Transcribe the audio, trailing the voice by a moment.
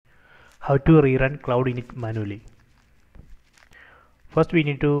How to rerun cloud-init manually. First we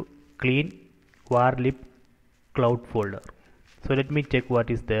need to clean varlib cloud folder. So let me check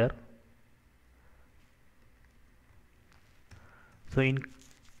what is there. So in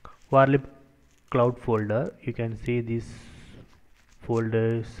varlib cloud folder you can see these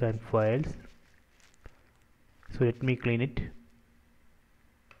folders and files. So let me clean it.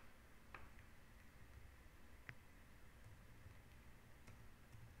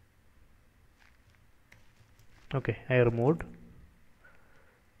 Okay, I removed.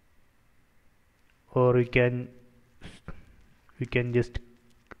 Or we can just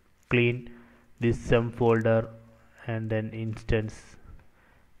clean this sum folder and then instances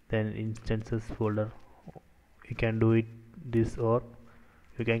folder. You can do it this, or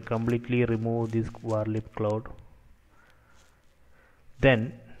you can completely remove this varlib cloud.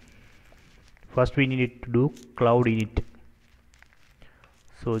 Then first we need to do cloud init.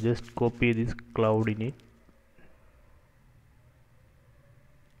 So just copy this cloud init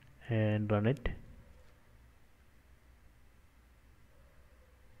and run it.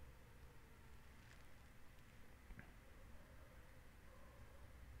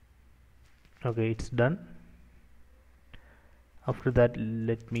 Okay, it's done. After that,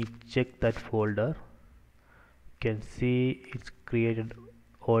 let me check that folder. You can see it's created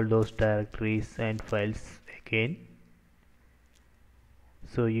all those directories and files again.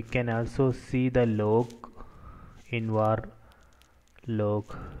 So you can also see the log in var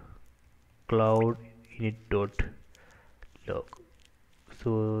log cloud-init.log.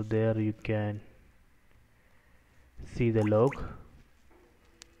 So there you can see the log.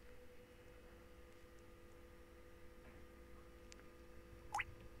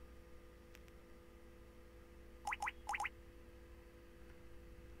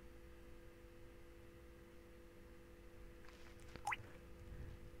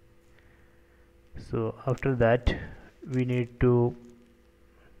 So after that we need to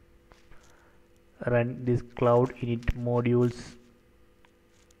run this cloud init modules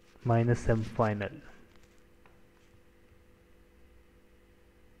 -m final.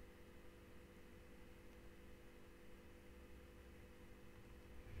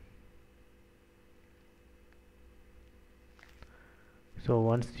 So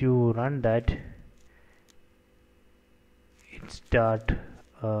once you run that, it start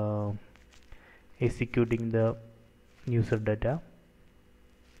executing the user data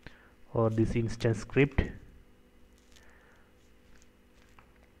or this instance script.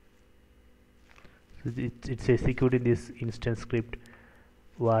 So it's executing this instance script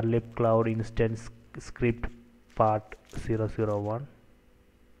varlib cloud instance script part 001.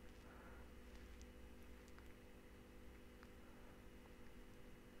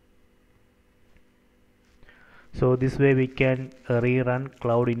 So this way we can rerun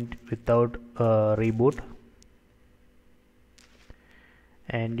cloud-init without reboot,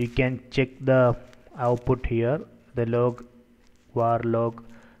 and you can check the output here, the log var log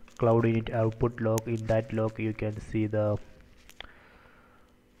cloud-init-output.log. In that log you can see the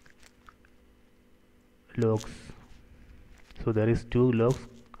logs. So there is two logs,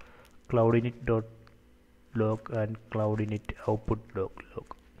 cloud-init.log and cloud-init-output.log.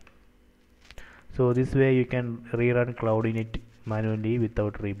 So this way you can rerun cloud-init manually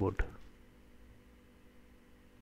without reboot.